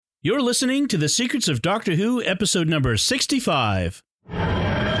You're listening to The Secrets of Doctor Who, episode number 65. I'm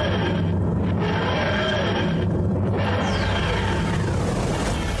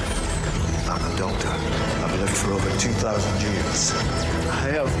a doctor. I've lived for over 2,000 years.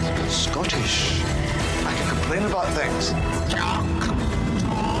 I am Scottish. I can complain about things.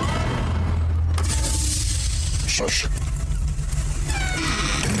 Shush.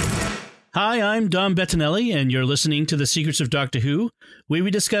 Hi, I'm Dom Bettinelli, and you're listening to The Secrets of Doctor Who, where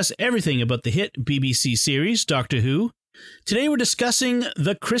we discuss everything about the hit BBC series Doctor Who. Today we're discussing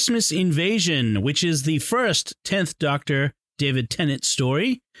The Christmas Invasion, which is the first 10th Doctor David Tennant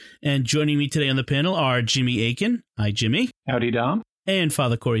story. And joining me today on the panel are Jimmy Akin. Hi, Jimmy. Howdy, Dom. And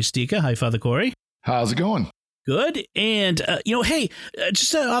Father Corey Stika. Hi, Father Corey. How's it going? Good. And, hey,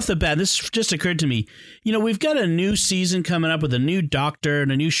 just off the bat, this just occurred to me. You know, we've got a new season coming up with a new doctor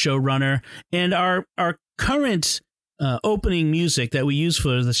and a new showrunner. And our current opening music that we use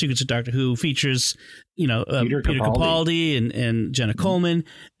for The Secrets of Doctor Who features, Peter Capaldi and Jenna Coleman.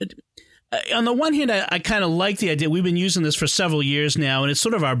 On the one hand, I kind of like the idea. We've been using this for several years now, and it's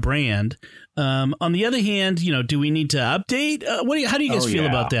sort of our brand. On the other hand, do we need to update? How do you guys feel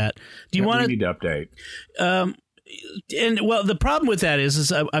about that? Do you want to need to update? The problem with that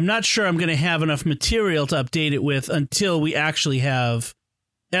is I'm not sure I'm going to have enough material to update it with until we actually have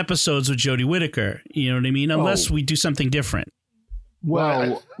episodes with Jodie Whittaker. You know what I mean? Unless we do something different.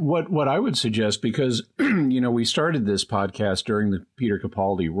 Well, what I would suggest, because, we started this podcast during the Peter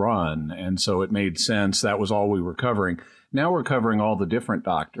Capaldi run, and so it made sense. That was all we were covering. Now we're covering all the different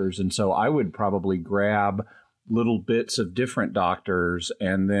doctors, and so I would probably grab little bits of different doctors,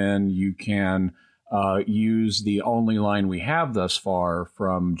 and then you can use the only line we have thus far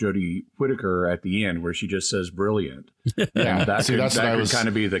from Jodie Whittaker at the end, where she just says "brilliant." Yeah, that could kind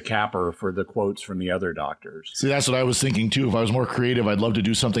of be the capper for the quotes from the other doctors. See, that's what I was thinking too. If I was more creative, I'd love to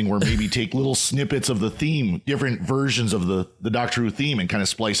do something where maybe take little snippets of the theme, different versions of the Doctor Who theme, and kind of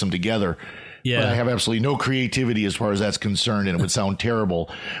splice them together. Yeah, but I have absolutely no creativity as far as that's concerned, and it would sound terrible.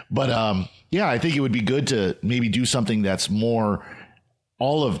 But I think it would be good to maybe do something that's more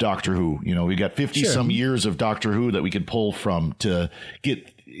all of Doctor Who. We got 50 some years of Doctor Who that we could pull from to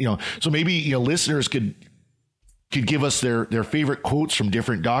get, so maybe, listeners could give us their favorite quotes from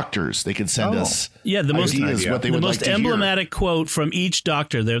different doctors. They could send us ideas, what they would like to hear. The most emblematic quote from each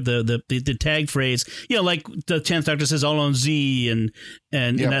doctor, the tag phrase, like the 10th Doctor says all on Z and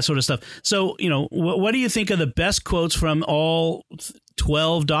that sort of stuff. So, what do you think are the best quotes from all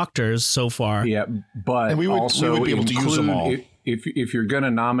 12 doctors so far? Yeah, but we would be able to use them all. If you're going to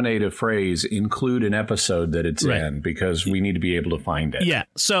nominate a phrase, include an episode that it's in, because we need to be able to find it. Yeah.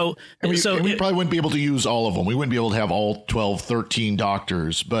 So we probably wouldn't be able to use all of them. We wouldn't be able to have all 12, 13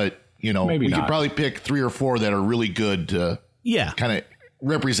 doctors, but we could probably pick 3 or 4 that are really good to kind of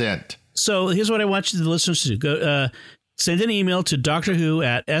represent. So here's what I want you, the listeners, to do. Go send an email to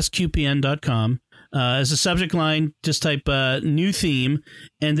drwho@sqpn.com. As a subject line, just type new theme,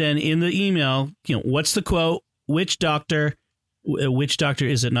 and then in the email, what's the quote, which doctor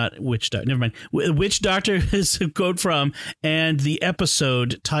is it? Not which doctor. Never mind. Which doctor is the quote from, and the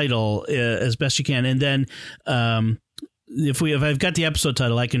episode title as best you can. And then if I've got the episode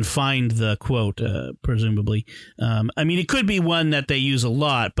title, I can find the quote, presumably. It could be one that they use a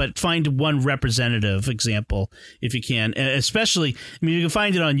lot, but find one representative example if you can. Especially, you can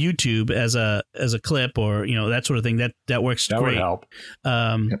find it on YouTube as a clip or that sort of thing. That works great. That would help.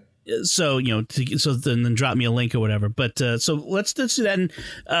 Yep. So, so then drop me a link or whatever. But so let's do that. And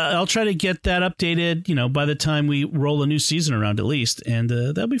I'll try to get that updated, by the time we roll a new season around at least. And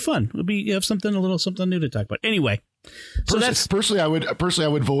that'll be fun. You have something new to talk about. Anyway, so personally, I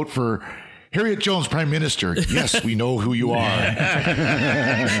would vote for Harriet Jones, Prime Minister. Yes, we know who you are.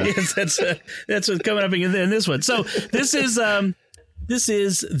 Yes, that's what's coming up in this one. So this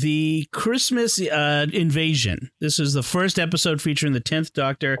is the Christmas Invasion. This is the first episode featuring the 10th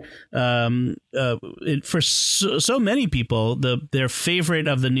Doctor. For so many people, their favorite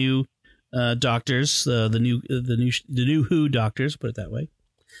of the new Doctors, the new Who Doctors, put it that way.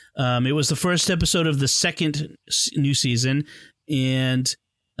 It was the first episode of the second new season, and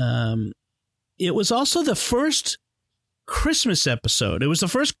it was also the first Christmas episode. It was the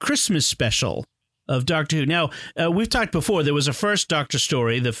first Christmas special of Doctor Who. Now, we've talked before, there was a first Doctor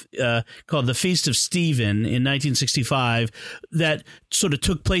story called The Feast of Stephen in 1965 that sort of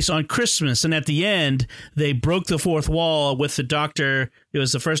took place on Christmas, and at the end, they broke the fourth wall with the Doctor. It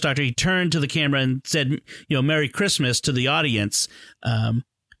was the first Doctor. He turned to the camera and said, Merry Christmas to the audience.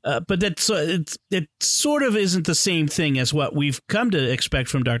 But it sort of isn't the same thing as what we've come to expect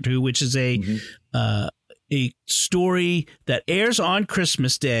from Doctor Who, which is a a story that airs on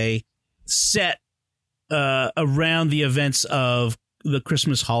Christmas Day, set around the events of the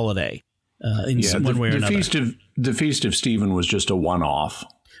Christmas holiday. One way or another. The Feast of Stephen was just a one-off.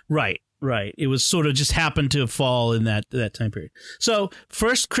 Right. It was sort of just happened to fall in that time period. So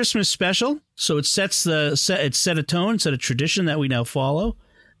first Christmas special. So it set a tone, set a tradition that we now follow.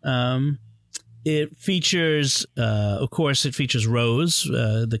 It features, of course, Rose,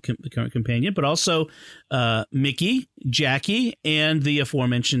 the current companion, but also Mickey, Jackie, and the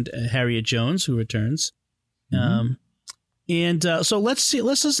aforementioned Harriet Jones, who returns. So let's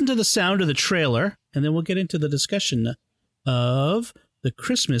listen to the sound of the trailer, and then we'll get into the discussion of the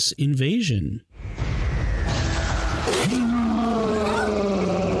Christmas Invasion.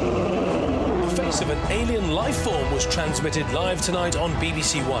 The face of an alien life form was transmitted live tonight on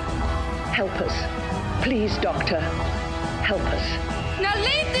BBC One. Help us. Please, Doctor. Help us. Now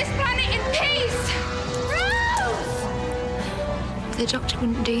leave this planet in peace! Rose! The Doctor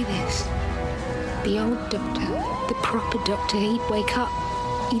wouldn't do this. The old Doctor, the proper Doctor, he'd wake up.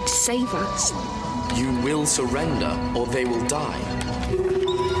 He'd save us. You will surrender or they will die.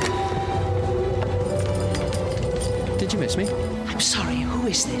 Did you miss me? I'm sorry, who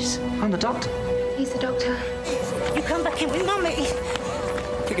is this? I'm the Doctor. He's the Doctor. You come back in with Mummy.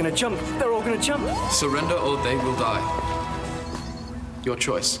 They're gonna jump. They're all gonna jump. Surrender or they will die. Your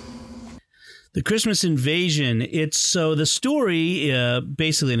choice. The Christmas Invasion. It's so the story,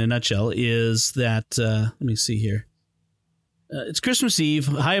 basically in a nutshell, is that let me see here. It's Christmas Eve,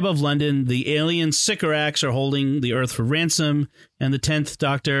 high above London. The alien Sycorax are holding the Earth for ransom, and the 10th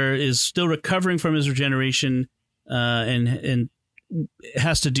Doctor is still recovering from his regeneration, and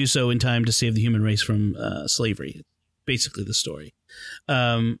has to do so in time to save the human race from slavery. Basically, the story.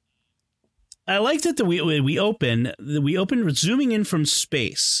 I like that we open zooming in from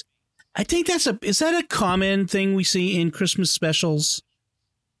space. I think is that a common thing we see in Christmas specials?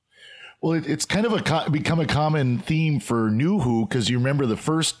 Well, it's kind of become a common theme for New Who, because you remember the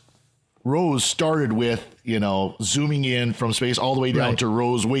first Rose started with, zooming in from space all the way down to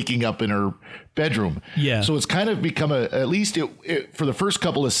Rose waking up in her bedroom. Yeah. So it's kind of become at least for the first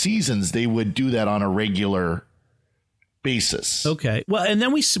couple of seasons, they would do that on a regular basis. Okay. Well, and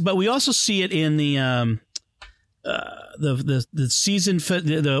then we also see it in the season,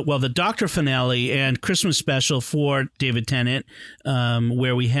 the Doctor finale and Christmas special for David Tennant,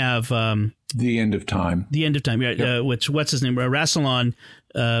 where we have The End of Time. The End of Time, yeah. Yep. What's his name? Rassilon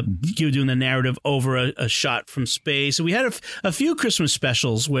doing the narrative over a shot from space. So we had a few Christmas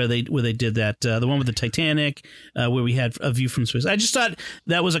specials where they did that. The one with the Titanic, where we had a view from space. I just thought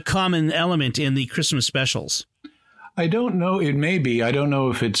that was a common element in the Christmas specials. I don't know. It may be. I don't know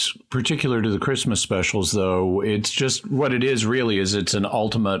if it's particular to the Christmas specials, though. It's just what it is really is it's an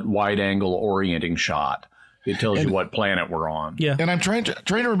ultimate wide angle orienting shot. It tells you what planet we're on. Yeah. And I'm trying to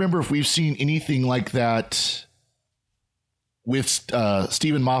remember if we've seen anything like that with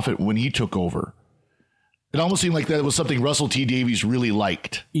Stephen Moffat when he took over. It almost seemed like that was something Russell T Davies really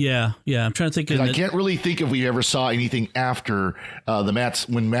liked. Yeah. I'm trying to think. I can't really think if we ever saw anything after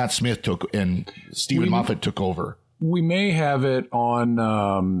when Matt Smith took and Stephen Moffat took over. We may have it on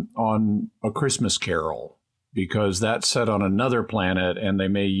A Christmas Carol, because that's set on another planet, and they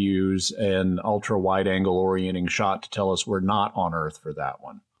may use an ultra wide angle orienting shot to tell us we're not on Earth for that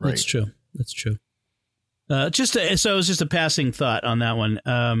one. Right? That's true. So it was just a passing thought on that one.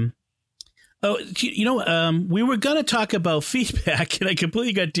 We were going to talk about feedback, and I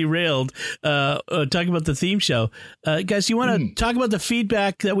completely got derailed talking about the theme show. Guys, you want to talk about the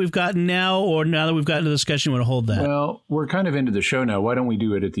feedback that we've gotten now, or now that we've gotten the discussion, you want to hold that? Well, we're kind of into the show now. Why don't we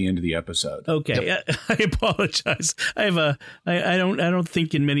do it at the end of the episode? Okay. Yep. I apologize. I don't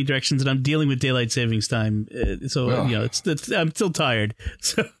think in many directions, and I'm dealing with daylight savings time. I'm still tired.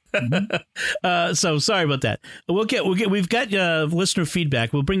 So. So sorry about that. We've got listener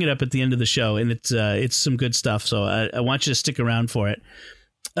feedback. We'll bring it up at the end of the show, and it's some good stuff. So I want you to stick around for it.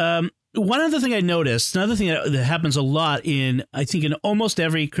 One other thing I noticed, another thing that happens a lot in almost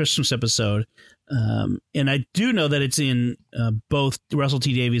every Christmas episode, and I do know that it's in both Russell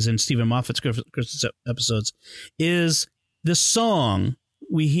T Davies and Stephen Moffat's Christmas episodes, is the song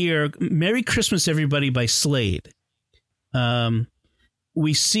we hear "Merry Christmas, Everybody" by Slade.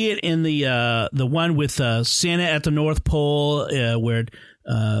 We see it in the one with Santa at the North Pole, where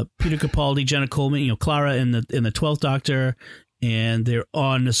Peter Capaldi, Jenna Coleman, Clara in the 12th Doctor, and they're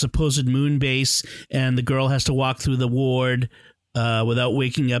on a supposed moon base, and the girl has to walk through the ward without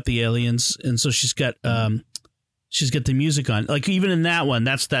waking up the aliens, and so she's got the music on. Like even in that one,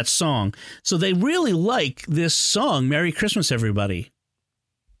 that's that song. So they really like this song, "Merry Christmas, Everybody."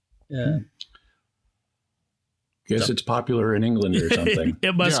 Guess it's popular in England or something.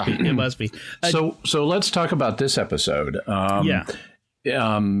 It must be. It must be. So let's talk about this episode.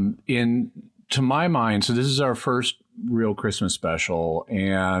 To my mind, so this is our first real Christmas special,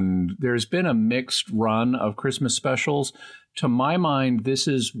 and there's been a mixed run of Christmas specials. To my mind, this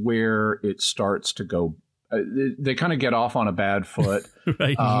is where it starts to go. They kind of get off on a bad foot.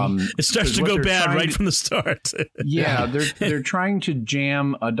 Right. It starts to go bad right from the start. They're trying to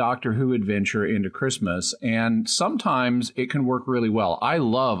jam a Doctor Who adventure into Christmas, and sometimes it can work really well. I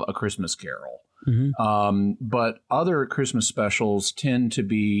love A Christmas Carol. Mm-hmm. But other Christmas specials tend to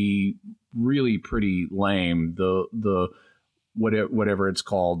be really pretty lame. The whatever it's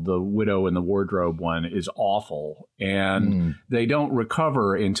called, the Widow in the Wardrobe one is awful, and they don't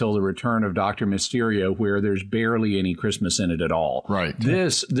recover until the return of Dr. Mysterio, where there's barely any Christmas in it at all. Right.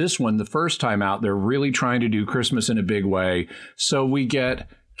 This one, the first time out, they're really trying to do Christmas in a big way, so we get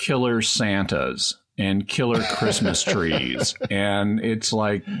killer Santas and killer Christmas trees. And it's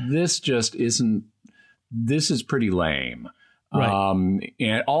like, this is pretty lame. Right.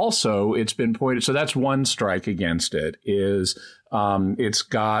 And also it's been pointed, so that's one strike against it, is it's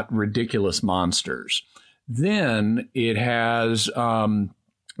got ridiculous monsters. Then it has since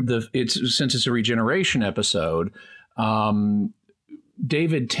it's a regeneration episode,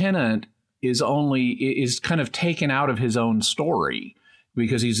 David Tennant is kind of taken out of his own story,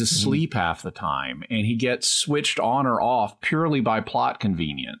 because he's asleep half the time, and he gets switched on or off purely by plot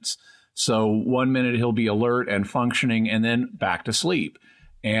convenience. So 1 minute he'll be alert and functioning, and then back to sleep.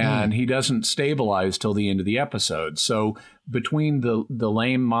 And he doesn't stabilize till the end of the episode. So between the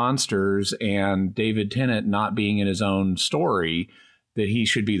lame monsters and David Tennant not being in his own story that he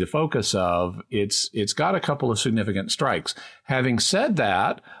should be the focus of, it's got a couple of significant strikes. Having said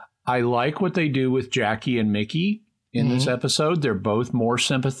that, I like what they do with Jackie and Mickey in this episode. They're both more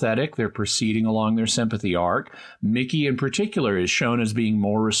sympathetic. They're proceeding along their sympathy arc. Mickey in particular is shown as being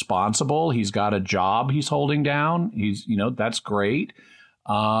more responsible. He's got a job he's holding down. He's, that's great.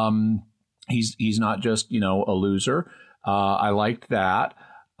 He's not just, a loser. I liked that.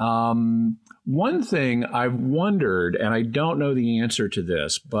 One thing I've wondered, and I don't know the answer to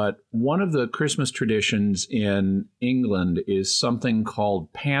this, but one of the Christmas traditions in England is something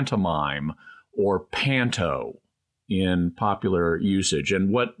called pantomime, or panto in popular usage. And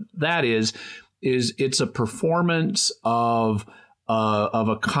what that is it's a performance of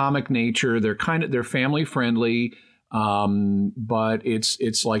a comic nature. They're family friendly, but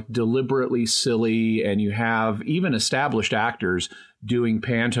it's like deliberately silly, and you have even established actors doing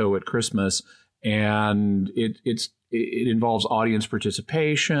panto at Christmas, and it involves audience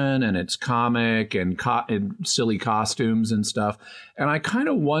participation, and it's comic and silly costumes and stuff. And I kind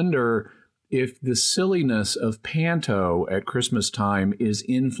of wonder if the silliness of panto at Christmas time is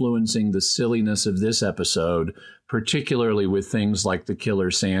influencing the silliness of this episode, particularly with things like the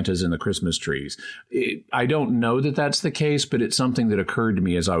killer Santas and the Christmas trees. I don't know that that's the case, but it's something that occurred to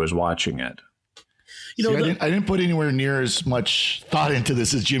me as I was watching it. I didn't put anywhere near as much thought into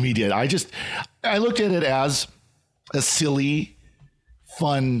this as Jimmy did. I looked at it as a silly,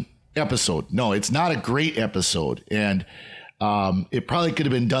 fun episode. No, it's not a great episode, and it probably could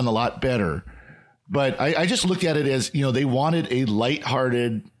have been done a lot better. But I just looked at it as, they wanted a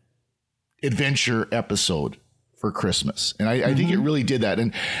lighthearted adventure episode for Christmas. And I think it really did that.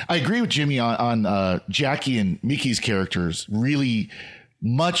 And I agree with Jimmy on Jackie and Mickey's characters. Really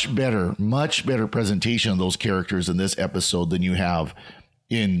much better presentation of those characters in this episode than you have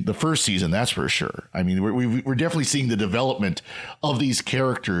in the first season. That's for sure. I mean, we're definitely seeing the development of these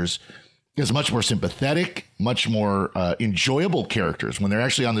characters is much more sympathetic, much more enjoyable characters. When they're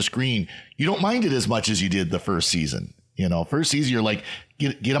actually on the screen, you don't mind it as much as you did the first season. First season, you're like,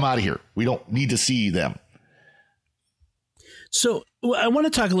 get them out of here. We don't need to see them. So I want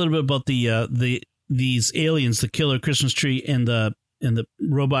to talk a little bit about these aliens, the killer Christmas tree and the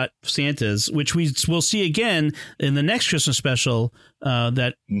robot Santas, which we will see again in the next Christmas special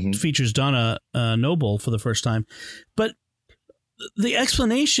that features Donna Noble for the first time. But the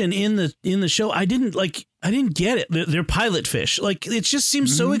explanation in the show, I didn't get it. They're pilot fish. Like, it just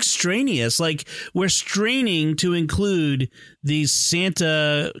seems so extraneous. Like, we're straining to include these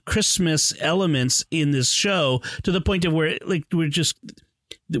Santa Christmas elements in this show to the point of where, like, we're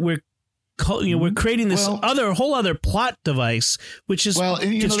creating this whole other plot device, which is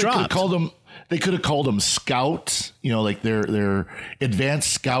gets dropped. They could have called them scouts, like they're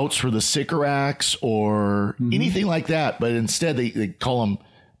advanced scouts for the Sycorax or anything like that. But instead, they call them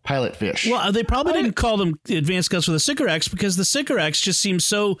pilot fish. Well, they probably didn't call them advanced scouts for the Sycorax because the Sycorax just seems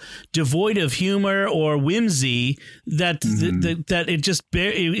so devoid of humor or whimsy that that it just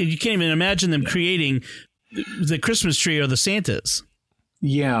you can't even imagine them creating the Christmas tree or the Santas.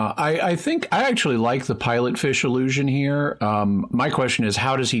 Yeah, I think I actually like the pilot fish illusion here. My question is,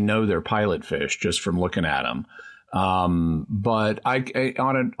 how does he know they're pilot fish just from looking at them? But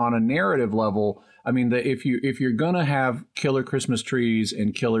on a narrative level, I mean, if you're gonna have killer Christmas trees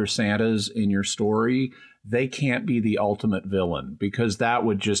and killer Santas in your story, they can't be the ultimate villain, because that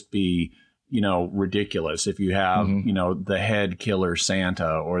would just be, ridiculous if you have, the head killer Santa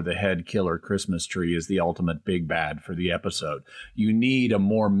or the head killer Christmas tree is the ultimate big bad for the episode. You need a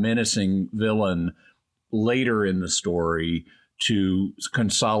more menacing villain later in the story to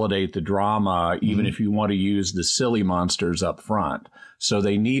consolidate the drama, even if you want to use the silly monsters up front. So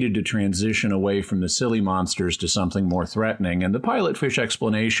they needed to transition away from the silly monsters to something more threatening. And the pilot fish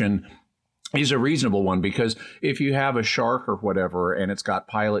explanation is a reasonable one, because if you have a shark or whatever and it's got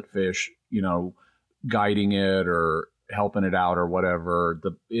pilot fish, guiding it or helping it out or whatever,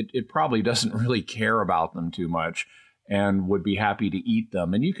 it probably doesn't really care about them too much and would be happy to eat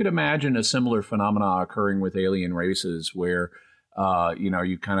them. And you could imagine a similar phenomena occurring with alien races where,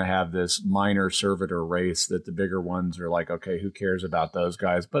 you kind of have this minor servitor race that the bigger ones are like, okay, who cares about those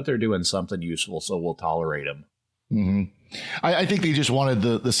guys? But they're doing something useful, so we'll tolerate them. Mm-hmm. I think they just wanted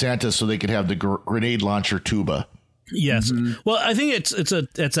the Santa so they could have the grenade launcher tuba. Yes. Mm-hmm. Well, I think it's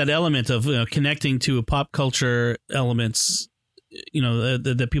that element of connecting to pop culture elements,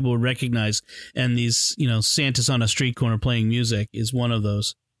 that people would recognize, and these Santa's on a street corner playing music is one of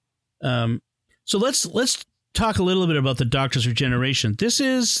those. So let's talk a little bit about the Doctor's regeneration. This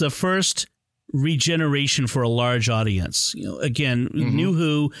is the first regeneration for a large audience. Again, New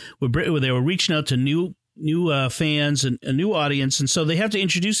Who they were reaching out to new fans and a new audience, and so they have to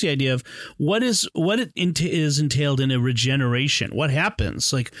introduce the idea of what is entailed in a regeneration. What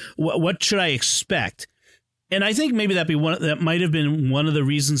happens? Like what should I expect? And I think maybe that might have been one of the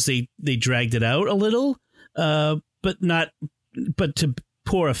reasons they dragged it out a little, but to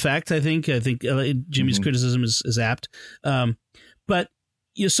poor effect. I think Jimmy's criticism is apt. But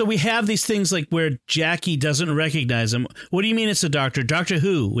so we have these things like where Jackie doesn't recognize him. What do you mean it's a Doctor? Doctor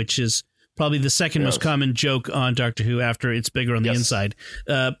Who, which is probably the second most common joke on Doctor Who after It's Bigger on the Inside.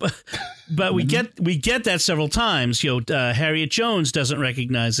 But we get that several times. Harriet Jones doesn't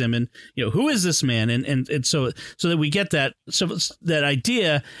recognize him, and who is this man? And so that we get that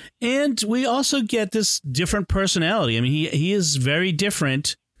idea, and we also get this different personality. I mean, he is very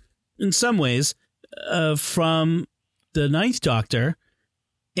different in some ways from the Ninth Doctor.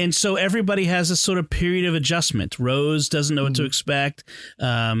 And so everybody has a sort of period of adjustment. Rose doesn't know what to expect,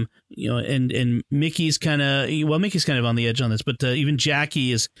 and Mickey's kind of on the edge on this, but even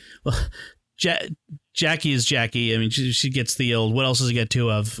Jackie is, Jackie is Jackie. I mean, she gets the old "what else does it get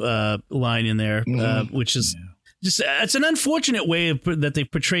two of" line in there, which is just it's an unfortunate way that they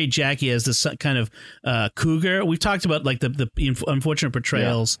portray Jackie as this kind of cougar. We've talked about like the unfortunate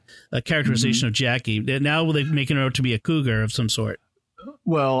portrayals, characterization of Jackie. Now they're making her out to be a cougar of some sort.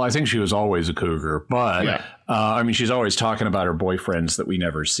 Well, I think she was always a cougar, but she's always talking about her boyfriends that we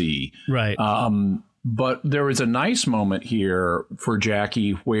never see. Right. But there was a nice moment here for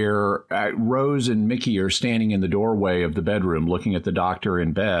Jackie where Rose and Mickey are standing in the doorway of the bedroom looking at the Doctor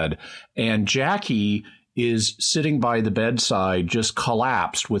in bed, and Jackie is sitting by the bedside, just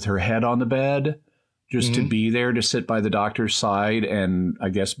collapsed with her head on the bed, just to be there to sit by the Doctor's side and I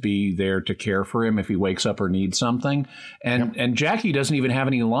guess be there to care for him if he wakes up or needs something. And Jackie doesn't even have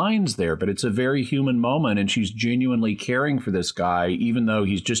any lines there, but it's a very human moment, and she's genuinely caring for this guy, even though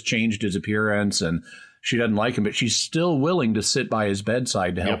he's just changed his appearance and she doesn't like him, but she's still willing to sit by his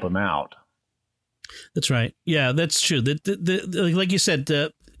bedside to help him out. That's right. Yeah, that's true. Like you said,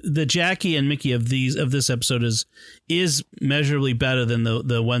 the Jackie and Mickey of this episode is measurably better than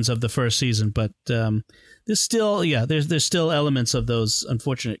the ones of the first season, but there's still elements of those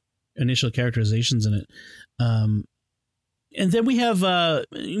unfortunate initial characterizations in it. And then we have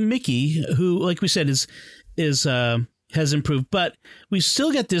Mickey, who, like we said, has improved, but we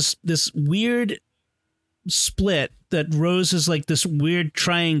still get this weird split that Rose is like this weird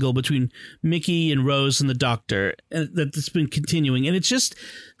triangle between Mickey and Rose and the Doctor, and that's been continuing. And it's just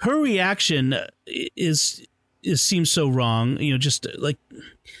her reaction seems so wrong. Just like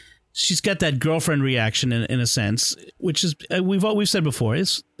she's got that girlfriend reaction in a sense, which is we've said before.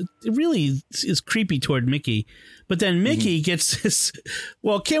 It really is creepy toward Mickey, but then Mickey gets this.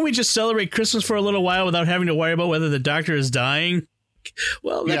 Well, can't we just celebrate Christmas for a little while without having to worry about whether the Doctor is dying?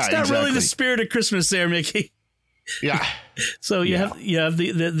 Well, that's not really the spirit of Christmas there, Mickey. Yeah. So you have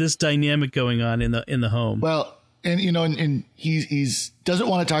this dynamic going on in the home. Well, and and he's doesn't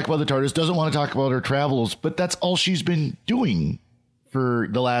want to talk about the TARDIS, doesn't want to talk about her travels, but that's all she's been doing for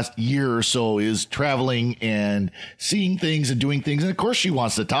the last year or so is traveling and seeing things and doing things. And of course she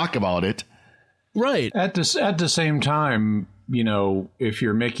wants to talk about it. Right. At the same time, you know, if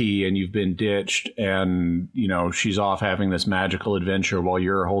you're Mickey and you've been ditched and, you know, she's off having this magical adventure while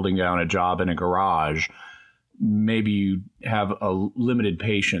you're holding down a job in a garage, maybe you have a limited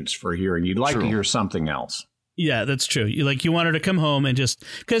patience for hearing. You'd like to hear something else. Yeah, that's true. You want her to come home and just,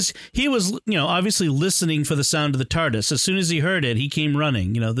 because he was, you know, obviously listening for the sound of the TARDIS. As soon as he heard it, he came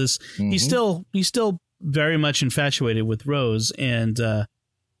running. You know, this he's still very much infatuated with Rose, and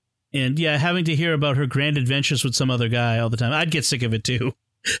yeah, having to hear about her grand adventures with some other guy all the time, I'd get sick of it too.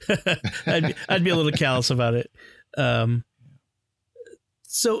 I'd be a little callous about it.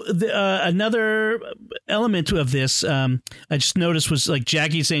 So another element of this, I just noticed was like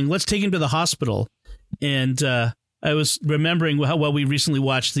Jackie saying, "Let's take him to the hospital." And I was remembering what we recently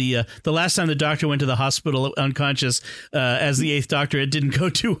watched. The last time the Doctor went to the hospital unconscious as the Eighth Doctor, it didn't go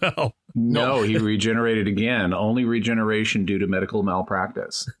too well. No, he regenerated again. Only regeneration due to medical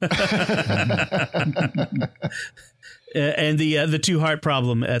malpractice. And the two-heart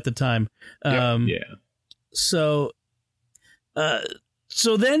problem at the time. Yeah. So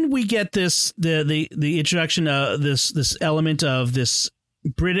then we get the introduction of this element of this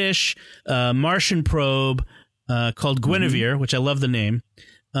British Martian probe called Guinevere, which I love the name,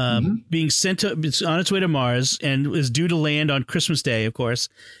 being sent it's on its way to Mars and is due to land on Christmas Day, of course,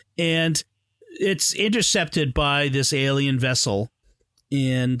 and it's intercepted by this alien vessel,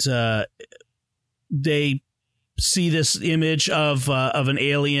 and they see this image of an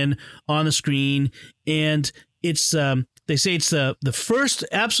alien on the screen, and it's they say it's the first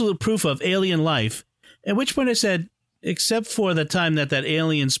absolute proof of alien life. At which point I said, except for the time that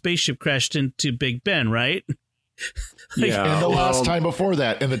alien spaceship crashed into Big Ben, right? And the last time before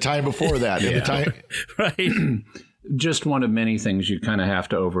that, and the time before that, and the time, right? Just one of many things you kind of have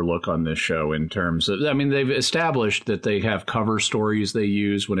to overlook on this show in terms of, I mean, they've established that they have cover stories they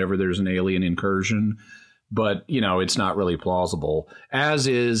use whenever there's an alien incursion, but, you know, it's not really plausible, as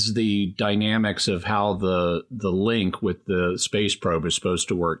is the dynamics of how the link with the space probe is supposed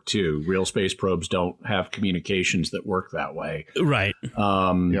to work, too. Real space probes don't have communications that work that way. Right.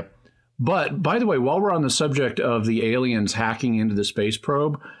 Yep. But, by the way, while we're on the subject of the aliens hacking into the space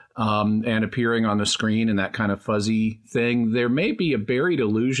probe and appearing on the screen and that kind of fuzzy thing, there may be a buried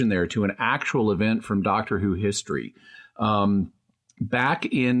allusion there to an actual event from Doctor Who history. Back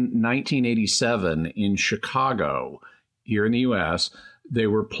in 1987 in Chicago, here in the U.S., they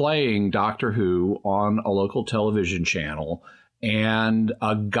were playing Doctor Who on a local television channel, and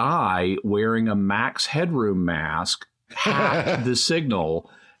a guy wearing a Max Headroom mask hacked the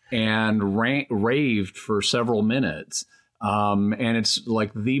signal and raved for several minutes. And it's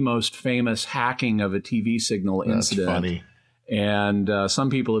like the most famous hacking of a TV signal incident. That's funny. And some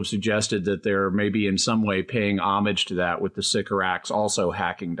people have suggested that they're maybe in some way paying homage to that with the Sycorax also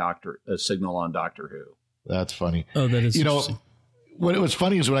hacking a signal on Doctor Who. That's funny. Oh, that is interesting. What was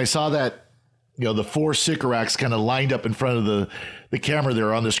funny is when I saw that, you know, the four Sycorax kind of lined up in front of the camera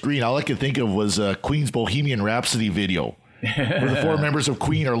there on the screen, all I could think of was Queen's Bohemian Rhapsody video, where the four members of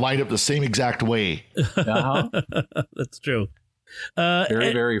Queen are lined up the same exact way. That's true.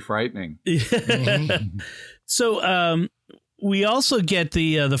 Very frightening. So we also get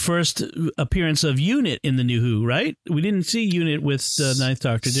the first appearance of Unit in the New Who, right? We didn't see Unit with the Ninth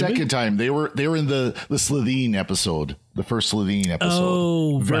Doctor, did we? Second time. They were in the Slitheen episode, the first Slitheen episode.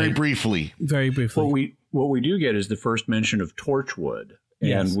 Oh, very briefly. Very briefly. What we do get is the first mention of Torchwood.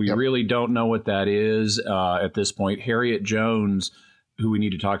 And we really don't know what that is at this point. Harriet Jones, who we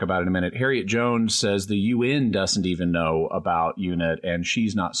need to talk about in a minute, Harriet Jones says the UN doesn't even know about Unit, and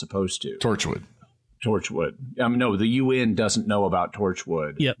she's not supposed to. Torchwood. No, the UN doesn't know about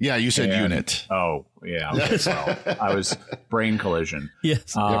Torchwood. Yep. Yeah, you said Unit. Oh, yeah. Okay, so I was brain collision.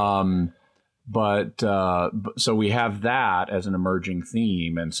 Yes. But so we have that as an emerging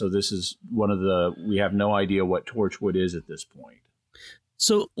theme, and so this is we have no idea what Torchwood is at this point.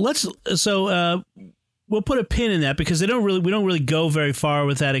 So we'll put a pin in that because we don't really go very far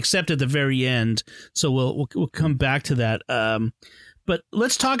with that except at the very end. So we'll come back to that. But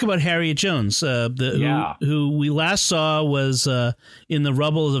let's talk about Harriet Jones, who we last saw was in the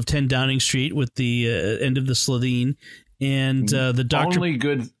rubble of 10 Downing Street with the end of the Slitheen, and the Doctor.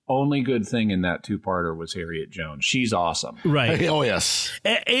 Only good thing in that two-parter was Harriet Jones. She's awesome, right? Oh yes,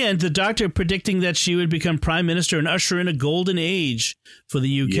 and the Doctor predicting that she would become Prime Minister and usher in a golden age for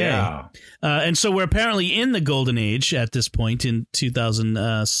the UK. Yeah. And so we're apparently in the golden age at this point in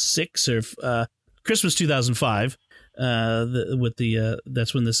 2006 or Christmas 2005.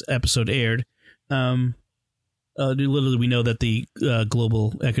 That's when this episode aired. Little did we know that the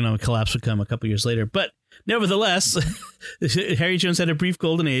global economic collapse would come a couple years later. But nevertheless, Harriet Jones had a brief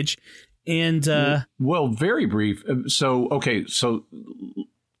golden age. And well, very brief. So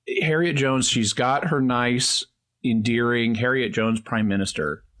Harriet Jones, she's got her nice, endearing Harriet Jones Prime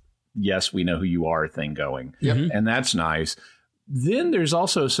Minister. Yes, we know who you are thing going. Yep. And that's nice. Then there's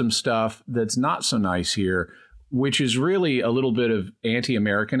also some stuff that's not so nice here, which is really a little bit of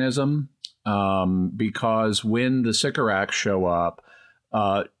anti-Americanism, because when the Sycorax show up,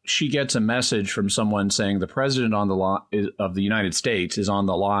 she gets a message from someone saying the president of the United States is on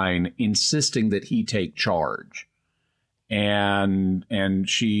the line, insisting that he take charge. And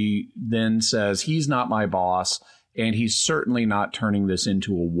she then says, he's not my boss, and he's certainly not turning this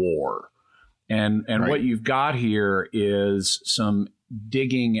into a war. And right. What you've got here is some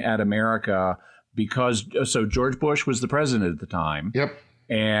digging at America because George Bush was the president at the time. Yep.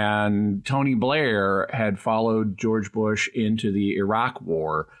 And Tony Blair had followed George Bush into the Iraq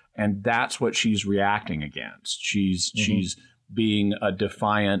War. And that's what she's reacting against. She's being a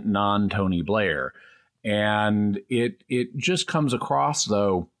defiant non-Tony Blair. And it just comes across,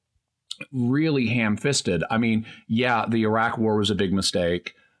 though, really ham-fisted. I mean, yeah, the Iraq War was a big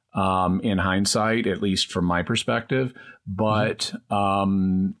mistake. In hindsight, at least from my perspective, but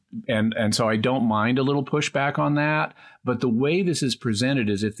and so I don't mind a little pushback on that. But the way this is presented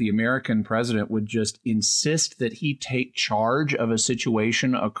is if the American president would just insist that he take charge of a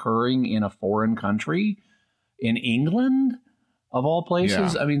situation occurring in a foreign country, in England, of all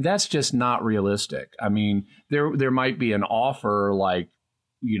places. Yeah. I mean, that's just not realistic. I mean, there might be an offer like,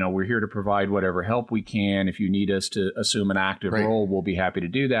 we're here to provide whatever help we can. If you need us to assume an active role, we'll be happy to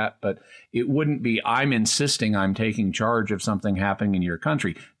do that. But it wouldn't be, I'm insisting I'm taking charge of something happening in your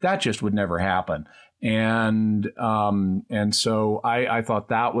country. That just would never happen. And so I thought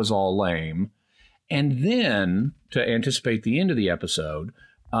that was all lame. And then, to anticipate the end of the episode,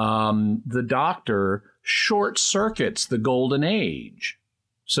 the doctor short circuits the golden age.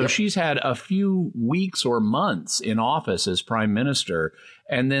 So she's had a few weeks or months in office as prime minister,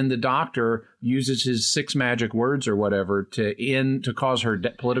 and then the doctor uses his 6 magic words or whatever to cause her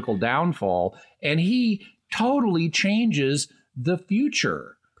political downfall, and he totally changes the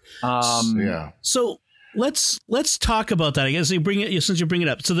future. So let's talk about that. I guess since you bring it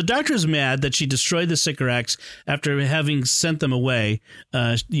up. So the doctor is mad that she destroyed the Sycorax after having sent them away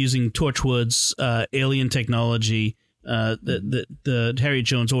using Torchwood's alien technology. The Harriet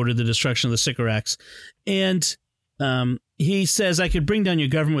Jones ordered the destruction of the Sycorax, and he says, I could bring down your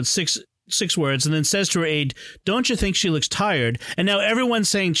government with six words, and then says to her aide, don't you think she looks tired? And now everyone's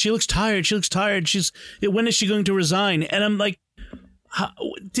saying she looks tired. When is she going to resign? And I'm like,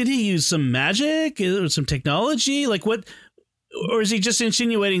 did he use some magic or some technology? Like what? Or is he just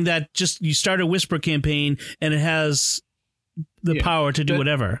insinuating that just you start a whisper campaign and it has the power to do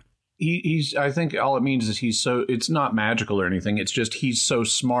whatever? I think all it means is it's not magical or anything. It's just he's so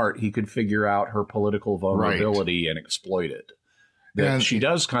smart he could figure out her political vulnerability and exploit it. And she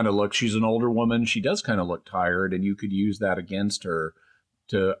does kind of look, she's an older woman. She does kind of look tired, and you could use that against her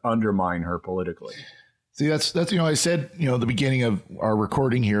to undermine her politically. See, that's I said, at the beginning of our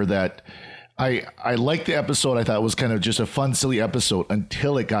recording here that I liked the episode. I thought it was kind of just a fun, silly episode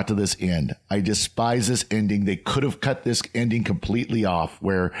until it got to this end. I despise this ending. They could have cut this ending completely off,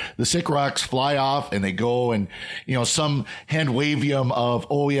 where the Sycorax fly off and they go and, some hand-wavium of,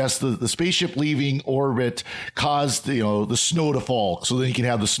 oh, yes, the spaceship leaving orbit caused, the snow to fall. So then you can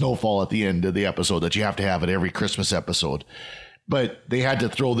have the snowfall at the end of the episode that you have to have at every Christmas episode. But they had to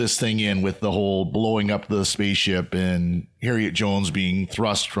throw this thing in with the whole blowing up the spaceship and Harriet Jones being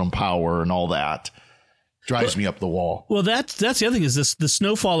thrust from power and all that. Drives me up the wall. Well, that's the other thing is the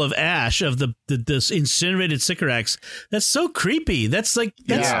snowfall of ash of this incinerated Sycorax. That's so creepy.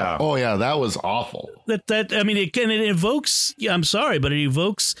 Yeah. Oh yeah, that was awful. It evokes. I'm sorry, but it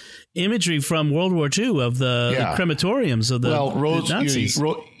evokes imagery from World War II of the crematoriums of the Nazis.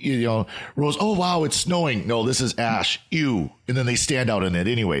 Rose. Oh wow, it's snowing. No, this is ash. Ew. And then they stand out in it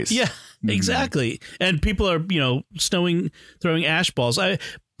anyways. Yeah, exactly. And people are throwing ash balls.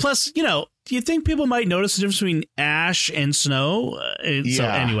 Plus, do you think people might notice the difference between ash and snow? So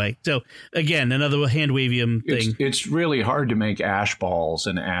anyway, again, another hand-wavium thing. It's really hard to make ash balls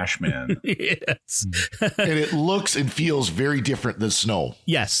and ash men. Yes. And it looks and feels very different than snow.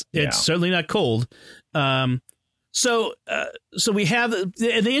 Yes, it's certainly not cold. So we have the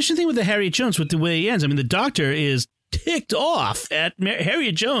interesting thing with the Harriet Jones, with the way he ends. I mean, the doctor is ticked off at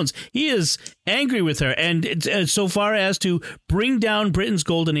Harriet Jones. He is angry with her, and so far as to bring down Britain's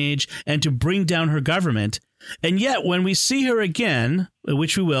golden age and to bring down her government. And yet, when we see her again,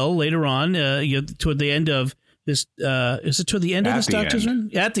 which we will later on, toward the end of is it toward the end of this Doctor's run?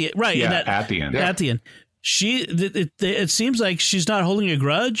 At the right, yeah, at the end. At the end. It seems like she's not holding a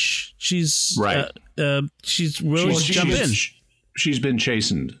grudge. She's right. She's really jumped in. She's been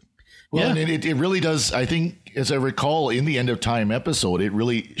chastened. Well, and it really does. I think, as I recall, in the End of Time episode,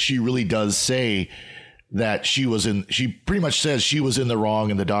 she really does say that she pretty much says she was in the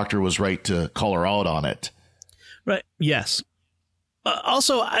wrong and the Doctor was right to call her out on it. Right. Yes.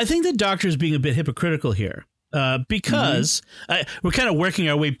 Also, I think the Doctor is being a bit hypocritical here. Because we're kind of working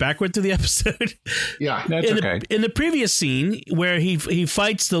our way backward through the episode. Yeah, that's okay. In the previous scene where he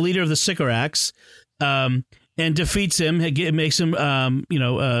fights the leader of the Sycorax, and defeats him, makes him,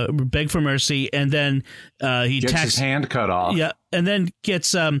 beg for mercy, and then he gets his hand cut off. Yeah, and then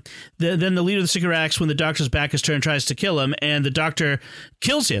gets then the leader of the Sycorax, when the Doctor's back is turned, tries to kill him, and the Doctor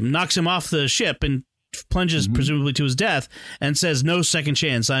kills him, knocks him off the ship, and plunges presumably to his death, and says, "No second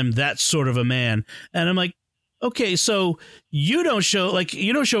chance. I'm that sort of a man." And I'm like, okay, so you don't show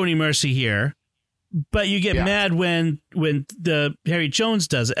any mercy here. But you get mad when the Harry Jones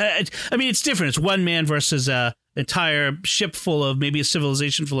does it. I mean, it's different. It's one man versus a entire ship full of, maybe a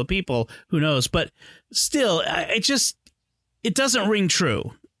civilization full of people. Who knows? But still, it doesn't ring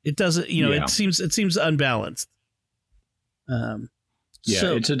true. It doesn't. It seems unbalanced.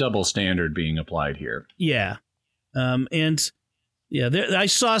 So, it's a double standard being applied here. Yeah, I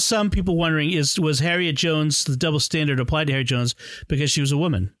saw some people wondering: was Harriet Jones, the double standard applied to Harriet Jones because she was a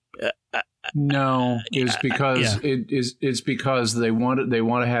woman? No, it's because it's because they want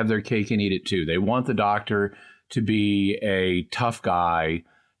to have their cake and eat it too. They want the Doctor to be a tough guy,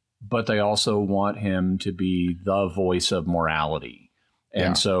 but they also want him to be the voice of morality.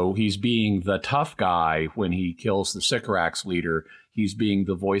 And so he's being the tough guy when he kills the Sycorax leader. He's being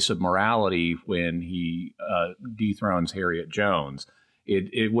the voice of morality when he dethrones Harriet Jones.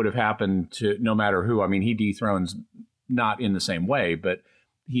 It would have happened to no matter who. I mean, he dethrones not in the same way, but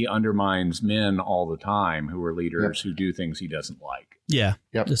he undermines men all the time who are leaders who do things he doesn't like. Yeah,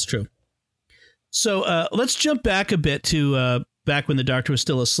 that's true. So let's jump back a bit to back when the Doctor was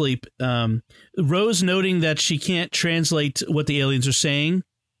still asleep. Rose noting that she can't translate what the aliens are saying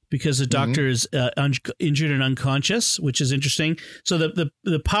because the Doctor is injured and unconscious, which is interesting. So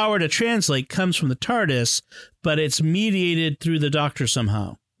the power to translate comes from the TARDIS, but it's mediated through the Doctor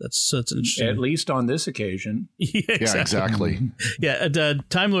somehow. That's interesting. At least on this occasion. Yeah, exactly. Yeah,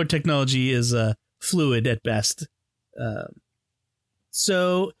 Time Lord technology is fluid at best.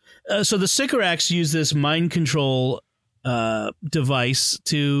 So the Sycorax use this mind control device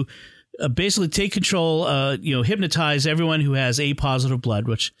to basically take control, hypnotize everyone who has A positive blood,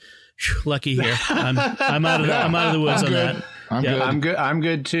 which lucky here. I'm out of the woods on that. I'm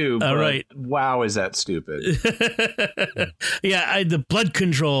good too. But right. Wow, is that stupid? The blood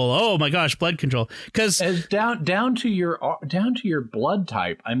control. Oh my gosh, blood control. Because down to your blood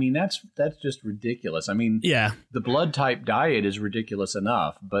type. I mean, that's just ridiculous. I mean, the blood type diet is ridiculous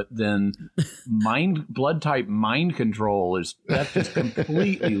enough, but then blood type mind control that's just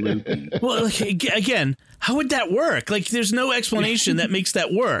completely loopy. Well, again, how would that work? Like, there's no explanation that makes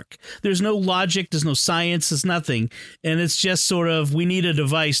that work. There's no logic. There's no science. There's nothing, and it's just sort of, we need a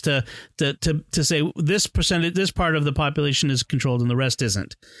device to say this part of the population is controlled and the rest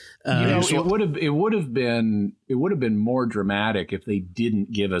isn't. It would have been more dramatic if they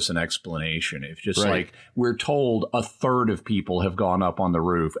didn't give us an explanation. If just like we're told a third of people have gone up on the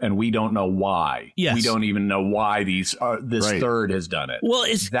roof and we don't know why. Yes. We don't even know why this third has done it. Well,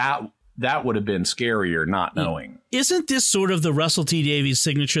 that would have been scarier not knowing. Isn't this sort of the Russell T Davies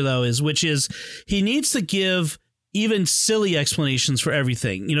signature though? Which is he needs to give even silly explanations for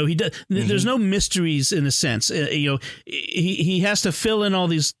everything. He does. There's no mysteries in a sense. He has to fill in all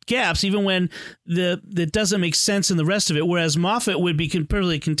these gaps, even when that doesn't make sense in the rest of it. Whereas Moffat would be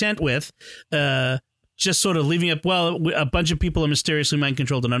perfectly content with just sort of leaving up. Well, a bunch of people are mysteriously mind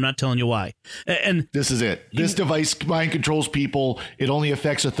controlled, and I'm not telling you why. And this is it. This device mind controls people. It only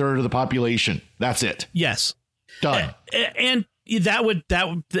affects a third of the population. That's it. Yes. Done. And that would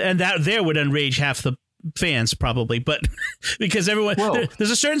enrage half the fans probably, but because there's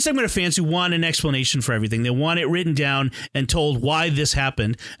a certain segment of fans who want an explanation for everything. They want it written down and told why this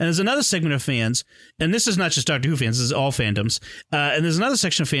happened. And there's another segment of fans, and this is not just Doctor Who fans, this is all fandoms. And there's another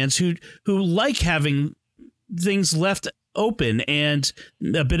section of fans who like having things left open and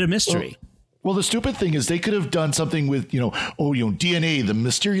a bit of mystery. Well, the stupid thing is they could have done something with, DNA, the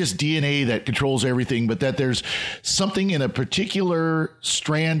mysterious DNA that controls everything, but that there's something in a particular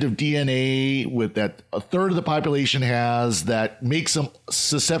strand of DNA with that a third of the population has that makes them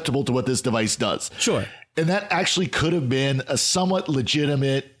susceptible to what this device does. Sure. And that actually could have been a somewhat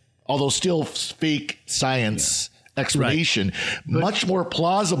legitimate although still fake science explanation, much more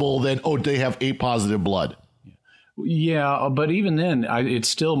plausible than, they have A positive blood. Yeah, but even then, it's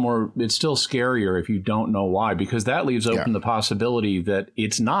still scarier if you don't know why, because that leaves open the possibility that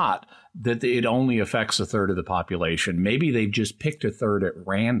it's not that it only affects a third of the population. Maybe they've just picked a third at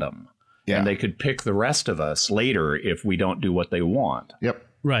random, and they could pick the rest of us later if we don't do what they want. Yep.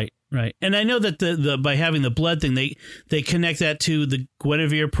 Right. And I know that the by having the blood thing, they connect that to the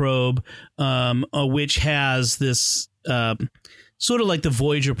Guinevere probe, which has this sort of like the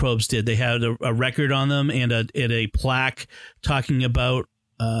Voyager probes did. They had a record on them and a plaque talking about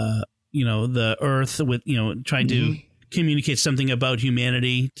the Earth with trying to communicate something about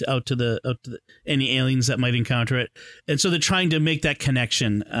humanity out to the any aliens that might encounter it, and so they're trying to make that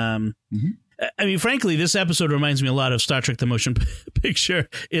connection. I mean, frankly, this episode reminds me a lot of Star Trek: The Motion Picture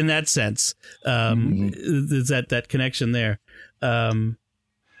in that sense. There's that connection there. By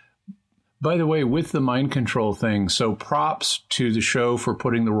the way, with the mind control thing, so props to the show for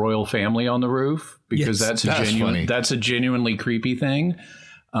putting the royal family on the roof, because that's a genuinely creepy thing.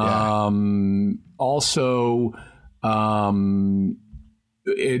 Also, a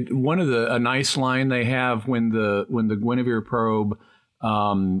nice line they have when the Guinevere probe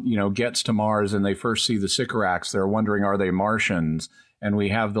gets to Mars and they first see the Sycorax, they're wondering, are they Martians? And we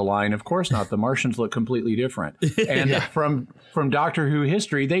have the line, of course not. The Martians look completely different. And from Doctor Who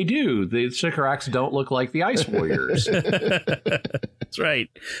history, they do. The Sycorax don't look like the Ice Warriors. That's right.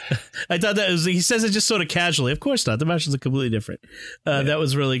 I thought he says it just sort of casually. Of course not. The Martians are completely different. That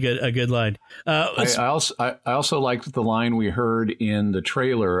was really good. A good line. I also liked the line we heard in the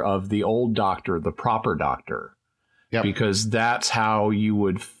trailer of the old Doctor, the proper Doctor. Yep. Because that's how you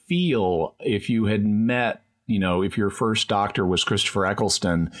would feel if you had met, if your first Doctor was Christopher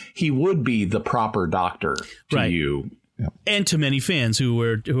Eccleston, he would be the proper Doctor to you. Yep. And to many fans who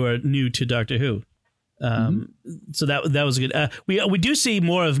are new to Doctor Who. So that was good. We do see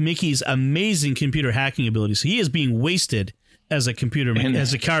more of Mickey's amazing computer hacking abilities. So he is being wasted as a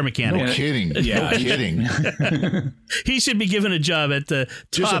as a car mechanic. No kidding. Yeah, no kidding. He should be given a job at the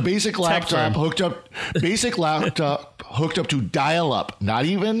just a basic laptop hooked up to dial-up, not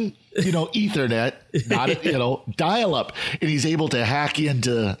even Ethernet, not dial-up, and he's able to hack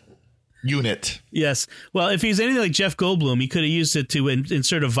into Unit. Yes. Well, if he's anything like Jeff Goldblum, he could have used it to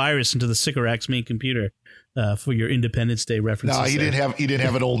insert a virus into the Sycorax main computer. For your Independence Day references. No, he didn't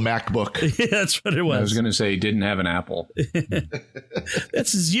have an old MacBook. Yeah, that's what it was. I was going to say he didn't have an Apple.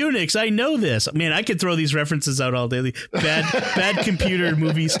 That's his Unix. I know this. Man, I could throw these references out all day. Bad computer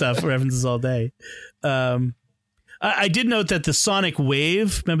movie stuff references all day. I did note that the sonic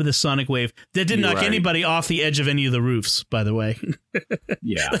wave, remember the sonic wave, that didn't knock anybody off the edge of any of the roofs, by the way.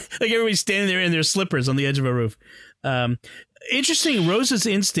 Yeah. Like everybody's standing there in their slippers on the edge of a roof. Interesting, Rose's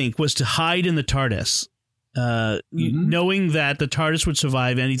instinct was to hide in the TARDIS. Knowing that the TARDIS would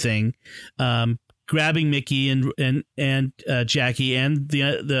survive anything, grabbing Mickey and Jackie and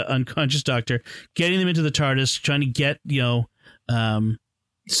the unconscious Doctor, getting them into the TARDIS, trying to get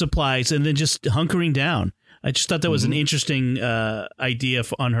supplies, and then just hunkering down. I just thought that was an interesting idea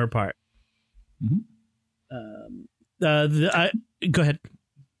on her part. Go ahead.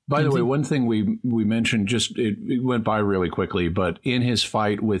 By the way, one thing we mentioned, just it went by really quickly, but in his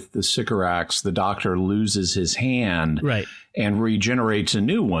fight with the Sycorax, the Doctor loses his hand and regenerates a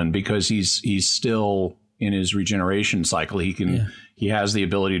new one because he's still in his regeneration cycle. He has the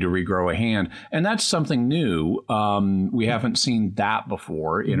ability to regrow a hand, and that's something new. We haven't seen that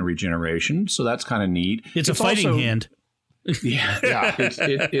before in a regeneration, so that's kind of neat. It's a fighting hand. Yeah.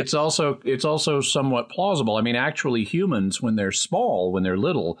 It's also somewhat plausible. I mean, actually, humans, when they're small, when they're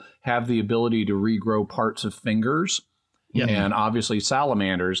little, have the ability to regrow parts of fingers. Yep. And obviously,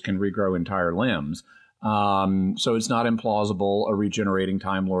 salamanders can regrow entire limbs. So it's not implausible a regenerating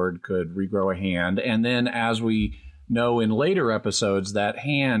Time Lord could regrow a hand. And then, as we know in later episodes, that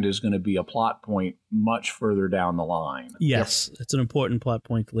hand is going to be a plot point much further down the line. Yes, it's an important plot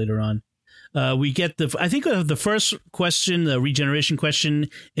point later on. We get the first question, the regeneration question.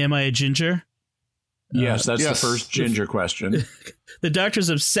 Am I a ginger? Yes, that's the first ginger question. The Doctor's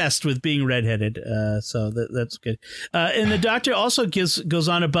obsessed with being redheaded, so that's good. And the Doctor also goes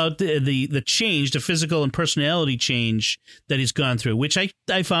on about the change, the physical and personality change that he's gone through, which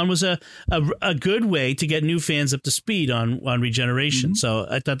I found was a good way to get new fans up to speed on regeneration. So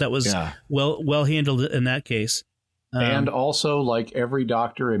I thought that was well handled in that case. And also, like every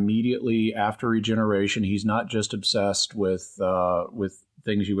Doctor, immediately after regeneration, he's not just obsessed with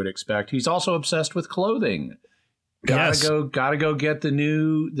things you would expect. He's also obsessed with clothing. Gotta go get the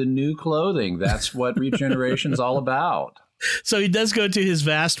new clothing. That's what regeneration's all about. So he does go to his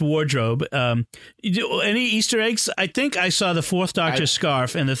vast wardrobe. Any Easter eggs? I think I saw the fourth Doctor's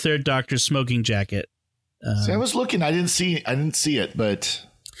scarf and the third Doctor's smoking jacket. See, I was looking. I didn't see it, but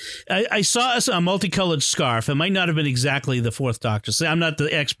I saw a multicolored scarf. It might not have been exactly the fourth Doctor. See, I'm not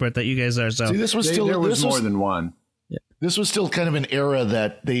the expert that you guys are. So there was more than one. Yeah. This was still kind of an era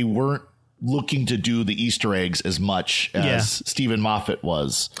that they weren't looking to do the Easter eggs as much as Stephen Moffat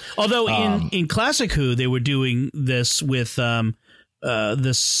was. Although in Classic Who, they were doing this with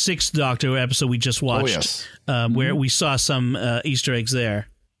the sixth Doctor episode we just watched, where we saw some Easter eggs there.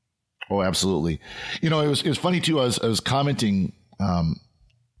 Oh, absolutely. You know, it was funny too. I was commenting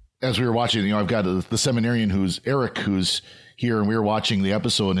as we were watching. You know, I've got the seminarian who's here, and we were watching the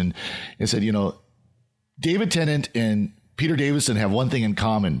episode, and it said, you know, David Tennant and Peter Davison have one thing in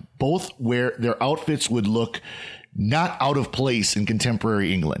common. Both where their outfits would look not out of place in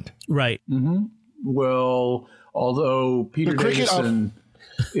contemporary England. Right. Mm-hmm. Well, although Peter Davison,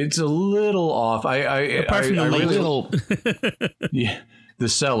 it's a little off. Apart from the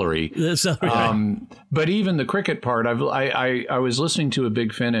celery. But even the cricket part, I was listening to a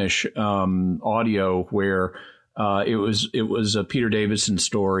Big Finish audio where it was a Peter Davison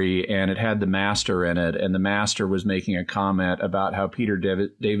story, and it had the Master in it, and the Master was making a comment about how Peter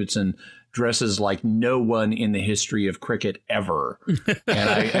Davison dresses like no one in the history of cricket ever.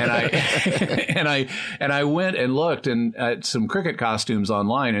 And I went and looked at some cricket costumes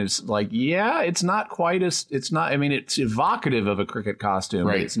online, and it's like, it's not quite as it's evocative of a cricket costume,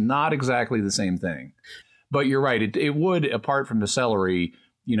 right. But it's not exactly the same thing. But you're right, it would, apart from the celery,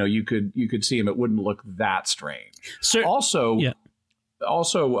 you know, you could see him. It wouldn't look that strange. Also,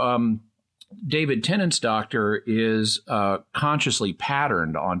 David Tennant's Doctor is consciously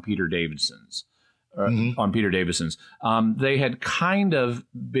patterned on Peter Davison's. They had kind of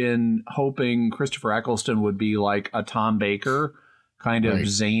been hoping Christopher Eccleston would be like a Tom Baker, kind of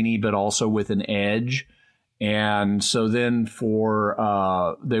zany, but also with an edge. And so then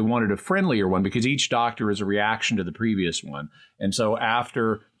they wanted a friendlier one because each Doctor is a reaction to the previous one. And so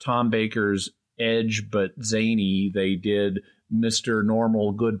after Tom Baker's edge but zany, they did Mr.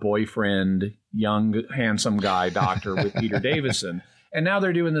 Normal, good boyfriend, young, handsome guy Doctor with Peter Davison. And now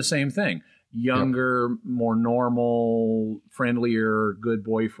they're doing the same thing. Younger, more normal, friendlier, good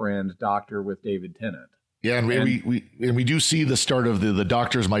boyfriend Doctor with David Tennant. Yeah, and we do see the start of the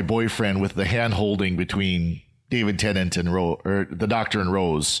Doctor's my boyfriend with the hand holding between David Tennant and the Doctor and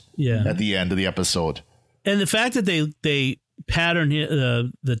Rose at the end of the episode. And the fact that they pattern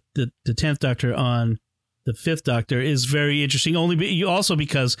the 10th Doctor on the 5th Doctor is very interesting. Also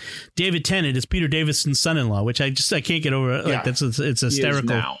because David Tennant is Peter Davison's son-in-law, which I can't get over. Like it's hysterical. He is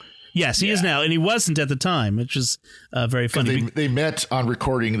now. Yes, he is now, and he wasn't at the time, which is very funny. They met on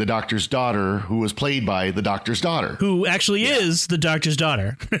recording the Doctor's daughter, who was played by the Doctor's daughter, who actually is the Doctor's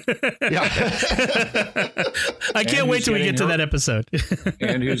daughter. I can't wait till we get to that episode.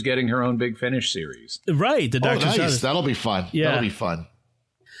 And who's getting her own Big Finish series? Right, the Doctor's daughter. That'll be fun. Yeah. That'll be fun.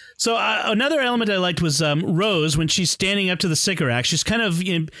 So another element I liked was Rose when she's standing up to the Sycorax. She's kind of,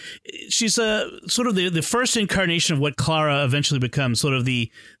 she's sort of the first incarnation of what Clara eventually becomes. Sort of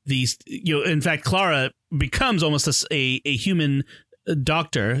in fact, Clara becomes almost a human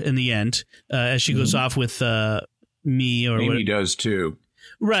doctor in the end as she goes off with me or Amy does too.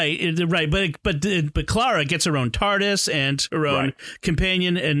 Right. But Clara gets her own TARDIS and her own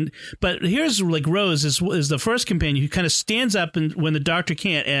companion, but here's like Rose is the first companion who kind of stands up when the Doctor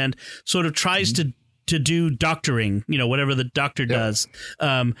can't and sort of tries to do doctoring, whatever the Doctor does.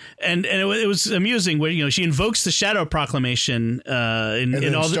 And it was amusing where she invokes the Shadow Proclamation and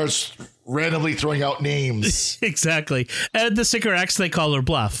then starts randomly throwing out names. Exactly. And the Sycorax, they call her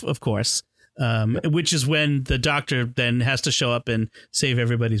bluff, of course. Which is when the Doctor then has to show up and save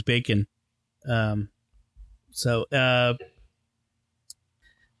everybody's bacon. I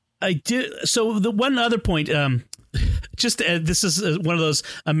did. So the one other point, this is one of those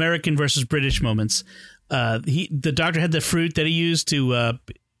American versus British moments. The Doctor had the fruit that he used to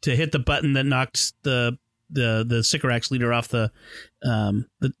hit the button that knocked the Sycorax leader off the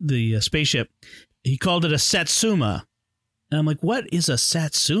spaceship. He called it a Satsuma. And I'm like, what is a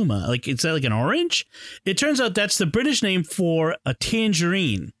Satsuma? Like, is that like an orange? It turns out that's the British name for a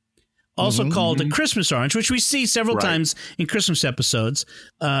tangerine, also called a Christmas orange, which we see several times in Christmas episodes.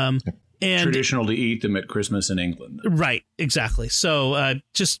 And traditional to eat them at Christmas in England. Right, exactly. So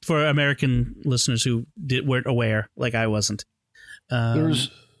just for American listeners who weren't aware, like I wasn't. There's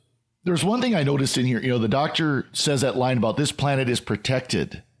one thing I noticed in here. The Doctor says that line about this planet is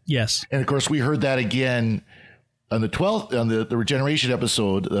protected. Yes. And of course, we heard that again on the 12th, on the Regeneration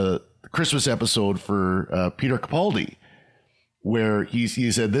episode, the Christmas episode for Peter Capaldi. where he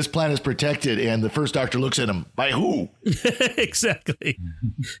said, this planet is protected. And the first Doctor looks at him, by who? Exactly.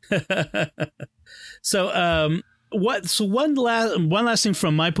 So one last thing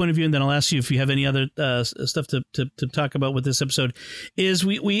from my point of view, and then I'll ask you if you have any other stuff to talk about with this episode, is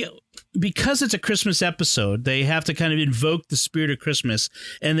we because it's a Christmas episode, they have to kind of invoke the spirit of Christmas,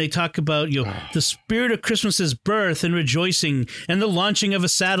 and they talk about the spirit of Christmas's birth and rejoicing and the launching of a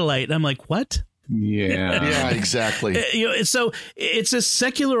satellite. And I'm like, what? Yeah, exactly. So it's a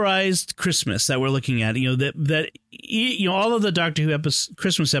secularized Christmas that we're looking at. That all of the Doctor Who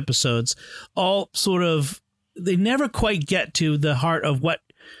Christmas episodes all sort of, they never quite get to the heart of what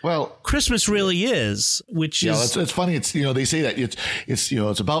Christmas really is, which is it's funny. It's they say that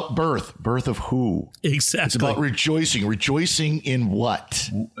it's about birth of who? Exactly. It's about rejoicing in what?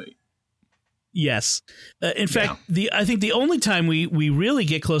 Yes. In fact, I think the only time we really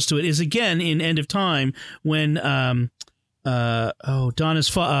get close to it is again in End of Time when Donna's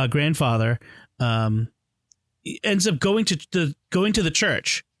grandfather ends up going to the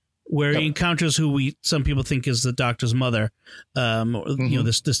church, where he encounters who some people think is the Doctor's mother,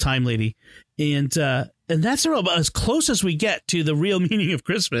 this time lady, and that's about as close as we get to the real meaning of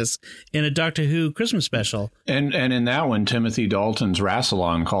Christmas in a Doctor Who Christmas special. And in that one, Timothy Dalton's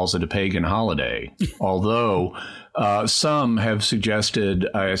Rassilon calls it a pagan holiday. Although some have suggested,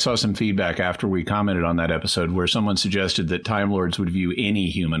 I saw some feedback after we commented on that episode, where someone suggested that Time Lords would view any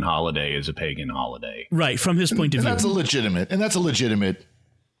human holiday as a pagan holiday. Right, from his point of view. That's a legitimate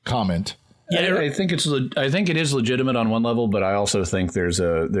comment. Yeah, I think it is legitimate on one level, but I also think there's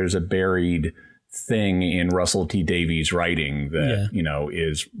a buried thing in Russell T Davies' writing that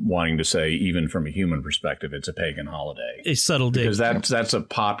is wanting to say, even from a human perspective, it's a pagan holiday. A subtle dig. Because that's a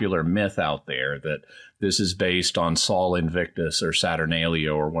popular myth out there that this is based on Sol Invictus or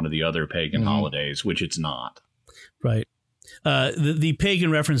Saturnalia or one of the other pagan holidays, which it's not. Right. The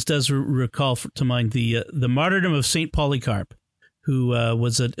pagan reference does recall to mind the martyrdom of Saint Polycarp, who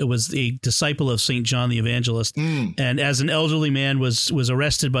was a disciple of St. John the Evangelist, and as an elderly man was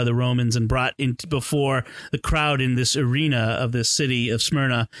arrested by the Romans and brought before the crowd in this arena of this city of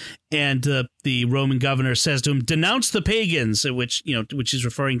Smyrna, and the Roman governor says to him, "Denounce the pagans," which is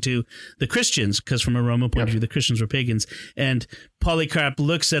referring to the Christians, because from a Roman point of view, the Christians were pagans. And Polycarp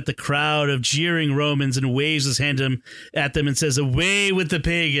looks at the crowd of jeering Romans and waves his hand at them and says, "Away with the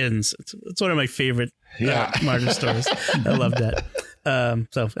pagans." It's one of my favorite martyr stories. I love that.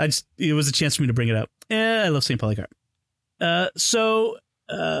 So it was a chance for me to bring it up. I love St. Polycarp. So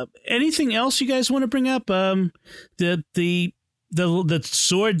anything else you guys want to bring up? The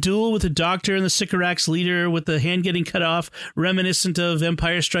sword duel with the Doctor and the Sycorax leader with the hand getting cut off, reminiscent of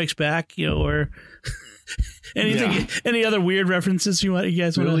Empire Strikes Back, or anything? Any other weird references you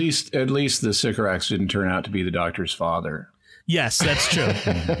guys want? At least the Sycorax didn't turn out to be the Doctor's father. Yes, that's true.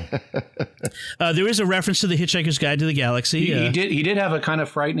 There is a reference to the Hitchhiker's Guide to the Galaxy. He did have a kind of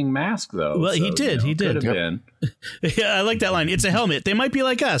frightening mask, though. Well, he did. He did. Could have been. Yeah, I like that line. It's a helmet. They might be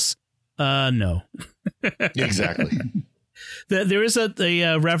like us. No. Exactly. There is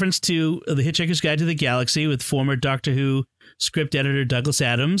a reference to the Hitchhiker's Guide to the Galaxy with former Doctor Who script editor Douglas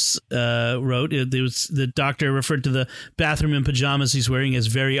Adams wrote. The Doctor referred to the bathroom in pajamas he's wearing as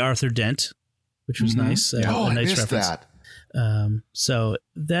very Arthur Dent, which was nice. A nice missed reference. That. So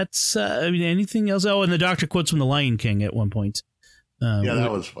that's anything else? Oh, and the Doctor quotes from The Lion King at one point. That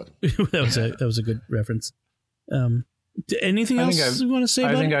was fun. that was a good reference. Anything else you want to say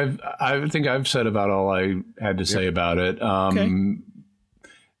about it? I think I've said about all I had to say about it. Okay.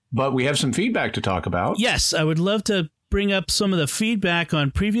 But we have some feedback to talk about. Yes, I would love to bring up some of the feedback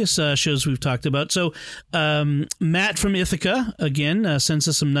on previous shows we've talked about. So Matt from Ithaca, again, sends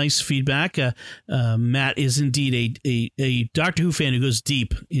us some nice feedback. Matt is indeed a Doctor Who fan who goes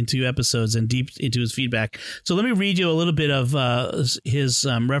deep into episodes and deep into his feedback. So let me read you a little bit of his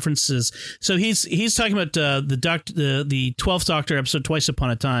references. So he's talking about the 12th Doctor episode, Twice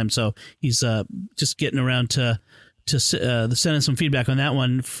Upon a Time. So he's just getting around to sending some feedback on that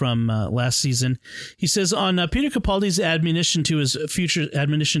one from last season. He says on Peter Capaldi's admonition to his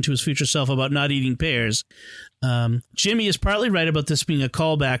future self about not eating pears, Jimmy is partly right about this being a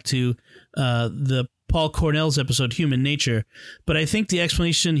callback to the Paul Cornell's episode Human Nature, but I think the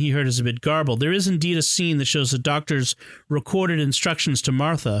explanation he heard is a bit garbled. There is indeed a scene that shows the Doctor's recorded instructions to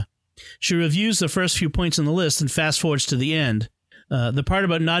Martha. She reviews the first few points on the list and fast forwards to the end. The part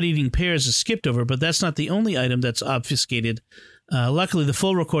about not eating pears is skipped over, but that's not the only item that's obfuscated. Luckily, the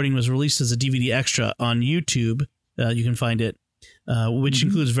full recording was released as a DVD extra on YouTube. You can find it, which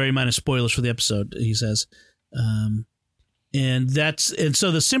includes very minor spoilers for the episode, he says. And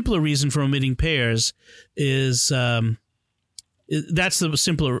so the simpler reason for omitting pears is That's the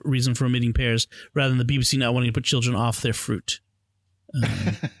simpler reason for omitting pears rather than the BBC not wanting to put children off their fruit.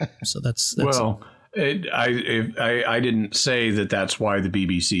 So that's well. I didn't say that that's why the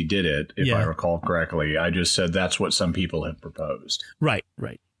BBC did it, if I recall correctly. I just said that's what some people have proposed. Right.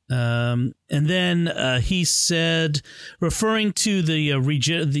 And then he said, referring to the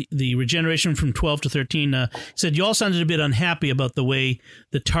regeneration from 12 to 13, he said, you all sounded a bit unhappy about the way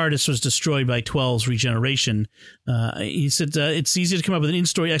the TARDIS was destroyed by 12's regeneration. He said, it's easy to come up with an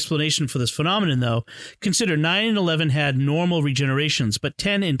in-story explanation for this phenomenon, though. Consider 9 and 11 had normal regenerations, but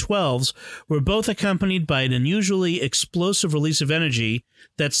 10 and 12's were both accompanied by an unusually explosive release of energy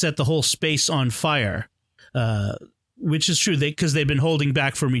that set the whole space on fire. Which is true, because they've been holding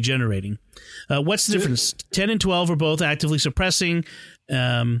back from regenerating. What's the difference? 10 and 12 are both actively suppressing,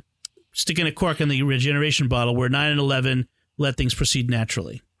 sticking a cork in the regeneration bottle, where 9 and 11 let things proceed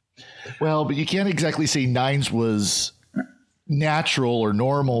naturally. Well, but you can't exactly say 9's was natural or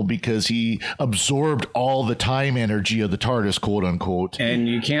normal because he absorbed all the time energy of the TARDIS, quote unquote. And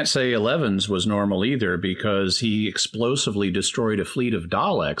you can't say 11's was normal either because he explosively destroyed a fleet of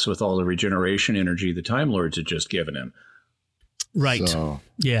Daleks with all the regeneration energy the Time Lords had just given him. Right. So,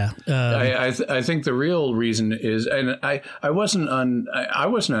 yeah. I think the real reason is, and I wasn't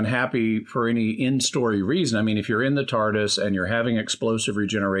unhappy for any in-story reason. I mean, if you're in the TARDIS and you're having explosive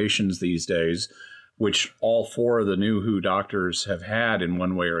regenerations these days, which all 4 of the new Who Doctors have had in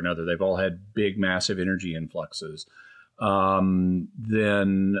one way or another. They've all had big, massive energy influxes, or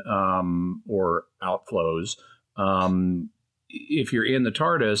outflows. If you're in the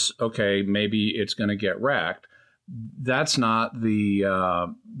TARDIS, okay, maybe it's going to get wrecked. That's not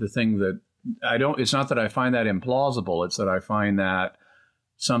the thing that it's not that I find that implausible. It's that I find that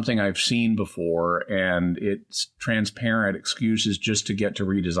something I've seen before, and it's transparent excuses just to get to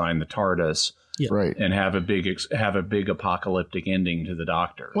redesign the TARDIS. Yeah. Right. And have a big apocalyptic ending to the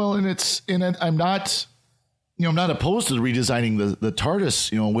Doctor. Well, and I'm not opposed to redesigning the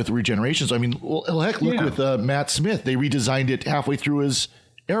TARDIS, with regenerations. I mean, well, heck, look with Matt Smith. They redesigned it halfway through his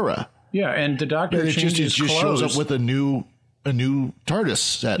era. Yeah, and the Doctor just shows up with a new TARDIS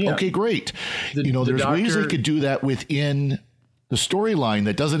set. Yeah. Okay, great. There's ways they could do that within the storyline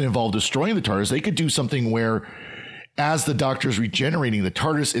that doesn't involve destroying the TARDIS. They could do something where, as the Doctor's regenerating, the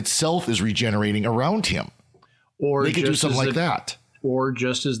TARDIS itself is regenerating around him. Or they could do something like that. Or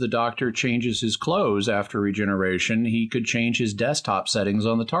just as the Doctor changes his clothes after regeneration, he could change his desktop settings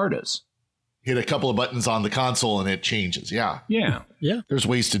on the TARDIS. Hit a couple of buttons on the console and it changes. Yeah. Yeah. Yeah. There's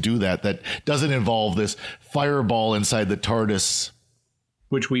ways to do that doesn't involve this fireball inside the TARDIS.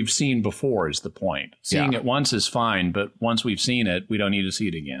 Which we've seen before is the point. Seeing it once is fine, but once we've seen it, we don't need to see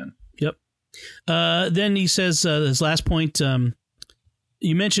it again. Yep. Then he says, his last point,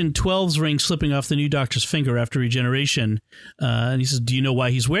 you mentioned 12's ring slipping off the new Doctor's finger after regeneration. And he says, do you know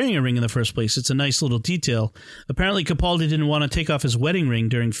why he's wearing a ring in the first place? It's a nice little detail. Apparently, Capaldi didn't want to take off his wedding ring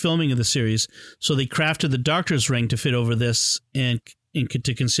during filming of the series, so they crafted the Doctor's ring to fit over this and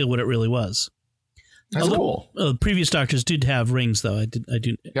to conceal what it really was. That's cool. Previous Doctors did have rings, though. I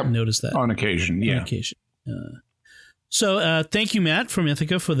do notice that. On occasion, yeah. On occasion. So thank you, Matt, from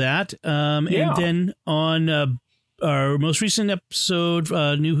Ithaca, for that. And then on our most recent episode,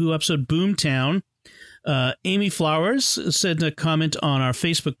 New Who episode, Boomtown, Amy Flowers said a comment on our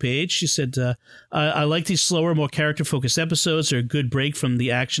Facebook page. She said, I like these slower, more character-focused episodes. They're a good break from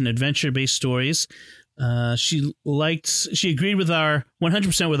the action-adventure-based stories. She agreed with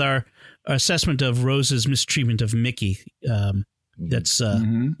 100% with our assessment of Rose's mistreatment of Mickey. We're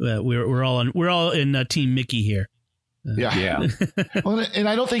all in Team Mickey here. Yeah. Well, and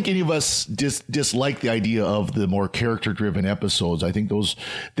I don't think any of us dislike the idea of the more character-driven episodes. I think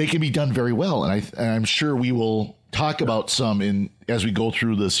they can be done very well, and I'm sure we will talk about some as we go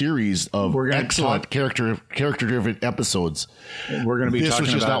through the series of excellent character-driven episodes. We're going to be. This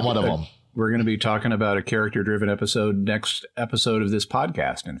was just not one of them. We're going to be talking about a character-driven episode next episode of this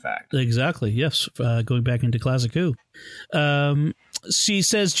podcast, in fact. Exactly, yes. Going back into Classic Who. She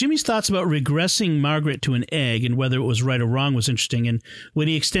says, Jimmy's thoughts about regressing Margaret to an egg and whether it was right or wrong was interesting, and when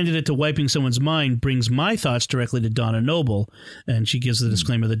he extended it to wiping someone's mind brings my thoughts directly to Donna Noble, and she gives the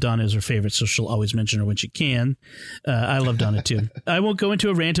disclaimer that Donna is her favorite, so she'll always mention her when she can. I love Donna, too. I won't go into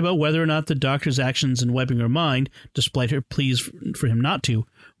a rant about whether or not the Doctor's actions in wiping her mind, despite her pleas for him not to,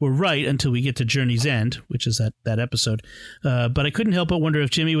 were right until we get to Journey's End, which is that episode. But I couldn't help but wonder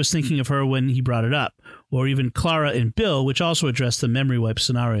if Jimmy was thinking of her when he brought it up, or even Clara and Bill, which also addressed the memory wipe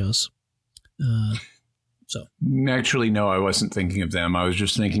scenarios. Actually, no, I wasn't thinking of them. I was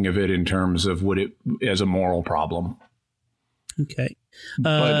just thinking of it in terms of as a moral problem. Okay.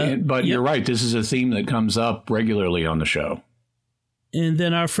 But you're right. This is a theme that comes up regularly on the show. And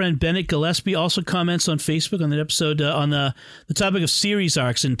then our friend Bennett Gillespie also comments on Facebook on that episode on the topic of series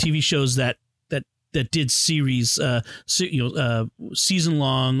arcs and TV shows that did series, season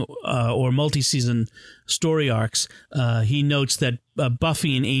long or multi-season story arcs. He notes that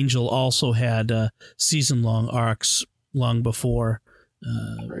Buffy and Angel also had season long arcs long before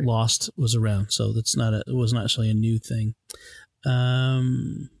Lost was around, so it was not actually a new thing.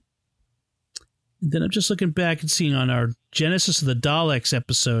 Then I'm just looking back and seeing on our Genesis of the Daleks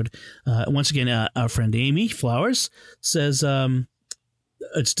episode. Once again, our friend Amy Flowers says,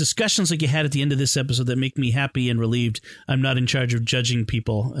 it's discussions like you had at the end of this episode that make me happy and relieved. I'm not in charge of judging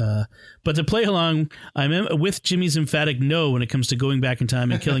people. But to play along, I'm with Jimmy's emphatic no when it comes to going back in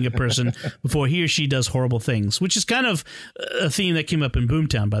time and killing a person before he or she does horrible things, which is kind of a theme that came up in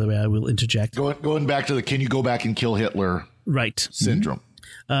Boomtown, by the way. I will interject. Going back to the can you go back and kill Hitler syndrome. Mm-hmm.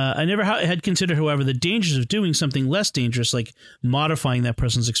 I never had considered, however, the dangers of doing something less dangerous, like modifying that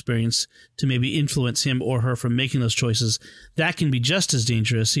person's experience to maybe influence him or her from making those choices. That can be just as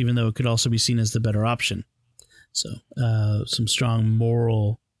dangerous, even though it could also be seen as the better option. So, some strong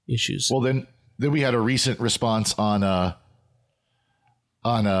moral issues. Well, then we had a recent response on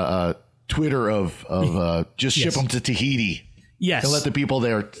Twitter of just ship them to Tahiti. Yes. And let the people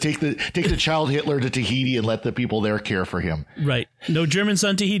there take the child Hitler to Tahiti and let the people there care for him. Right. No Germans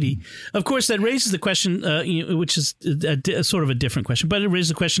on Tahiti. Of course, that raises the question, which is sort of a different question, but it raises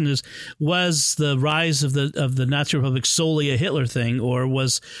the question: was the rise of the Nazi Republic solely a Hitler thing, or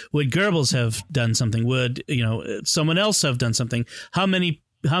would Goebbels have done something? Would someone else have done something? How many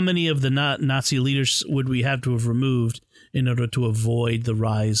of the Nazi leaders would we have to have removed in order to avoid the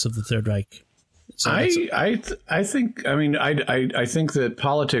rise of the Third Reich? So I think that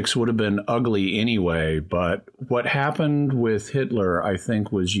politics would have been ugly anyway, but what happened with Hitler, I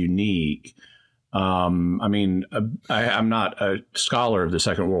think, was unique. I'm not a scholar of the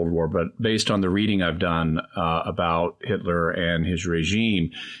Second World War, but based on the reading I've done about Hitler and his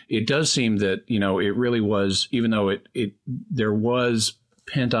regime, it does seem that, it really was, even though there was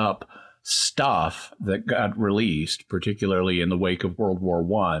pent up stuff that got released, particularly in the wake of World War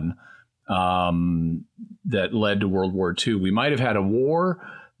I, that led to World War II. We might have had a war,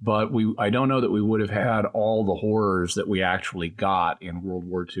 but I don't know that we would have had all the horrors that we actually got in World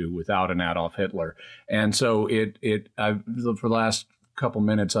War II without an Adolf Hitler. And so for the last couple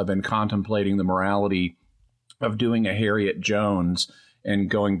minutes, I've been contemplating the morality of doing a Harriet Jones and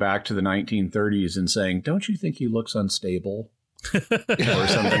going back to the 1930s and saying, don't you think he looks unstable? Or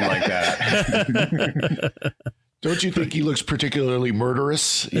something like that. Don't you think he looks particularly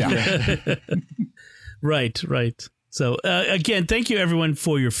murderous? Yeah. Right. So again, thank you everyone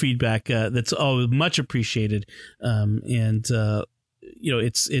for your feedback. That's always much appreciated. It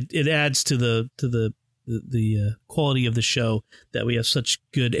adds to the quality of the show that we have such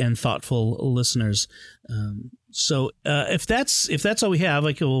good and thoughtful listeners. So if that's all we have,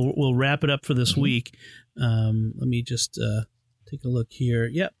 we'll wrap it up for this week. Let me just take a look here.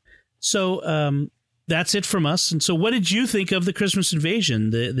 Yep. So that's it from us. And so what did you think of the Christmas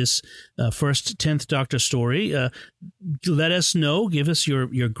Invasion, this first 10th Doctor story? Let us know. Give us more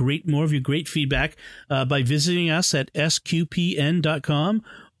of your great feedback by visiting us at sqpn.com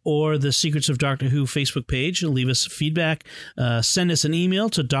or the Secrets of Doctor Who Facebook page. Leave us feedback. Send us an email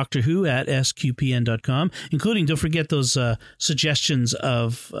to doctorwho@sqpn.com, including, don't forget, those suggestions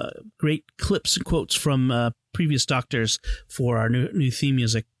of great clips and quotes from previous Doctors for our new theme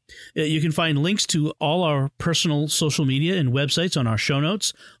music. You can find links to all our personal social media and websites on our show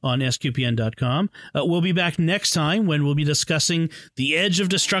notes on sqpn.com. We'll be back next time when we'll be discussing The Edge of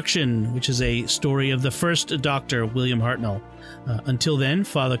Destruction, which is a story of the first Doctor, William Hartnell. Until then,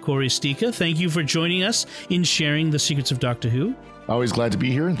 Father Corey Stika, thank you for joining us in sharing the secrets of Doctor Who. Always glad to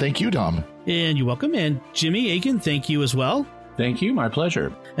be here, and thank you, Dom. And you're welcome. And Jimmy Aiken, thank you as well. Thank you. My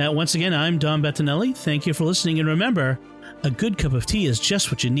pleasure. Once again, I'm Dom Bettinelli. Thank you for listening, and remember, a good cup of tea is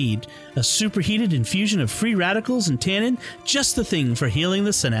just what you need. A superheated infusion of free radicals and tannin, just the thing for healing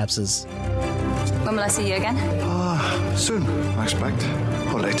the synapses. When will I see you again? Soon, I expect.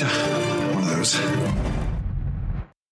 Or later. One of those.